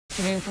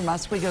Afternoon from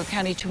Oswego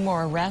County, 2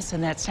 more arrests in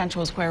that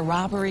Central Square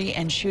robbery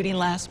and shooting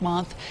last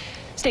month.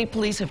 State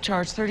police have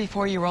charged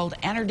 34-year-old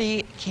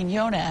Anardi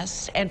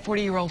Quinones and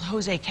 40-year-old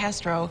Jose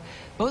Castro,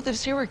 both of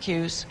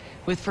Syracuse,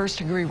 with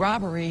first-degree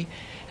robbery.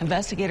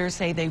 Investigators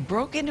say they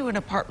broke into an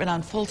apartment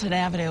on Fulton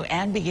Avenue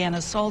and began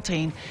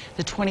assaulting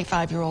the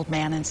 25-year-old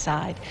man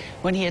inside.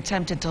 When he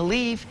attempted to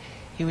leave,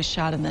 he was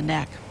shot in the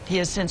neck. He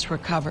has since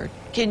recovered.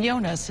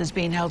 Quinones is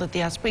being held at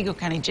the Oswego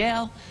County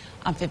Jail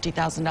on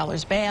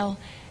 $50,000 bail.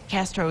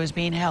 Castro is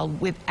being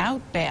held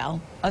without bail.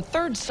 A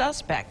third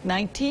suspect,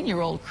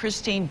 19-year-old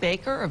Christine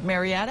Baker of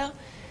Marietta,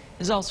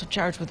 is also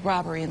charged with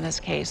robbery in this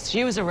case.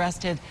 She was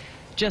arrested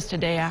just a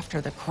day after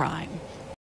the crime.